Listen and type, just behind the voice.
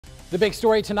The big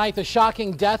story tonight, the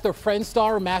shocking death of Friends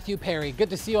star Matthew Perry. Good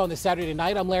to see you on this Saturday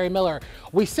night. I'm Larry Miller.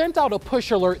 We sent out a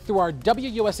push alert through our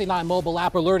WUSA9 mobile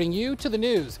app alerting you to the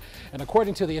news. And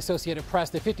according to the Associated Press,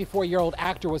 the 54-year-old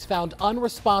actor was found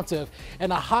unresponsive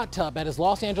in a hot tub at his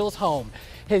Los Angeles home.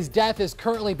 His death is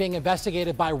currently being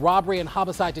investigated by robbery and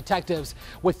homicide detectives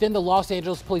within the Los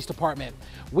Angeles Police Department.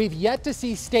 We've yet to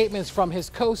see statements from his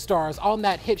co-stars on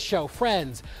that hit show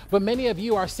Friends, but many of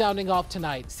you are sounding off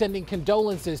tonight, sending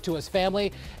condolences to his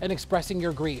family and expressing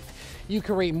your grief. You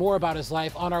can read more about his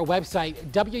life on our website,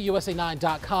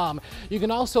 WUSA9.com. You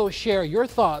can also share your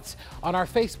thoughts on our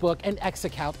Facebook and X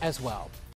account as well.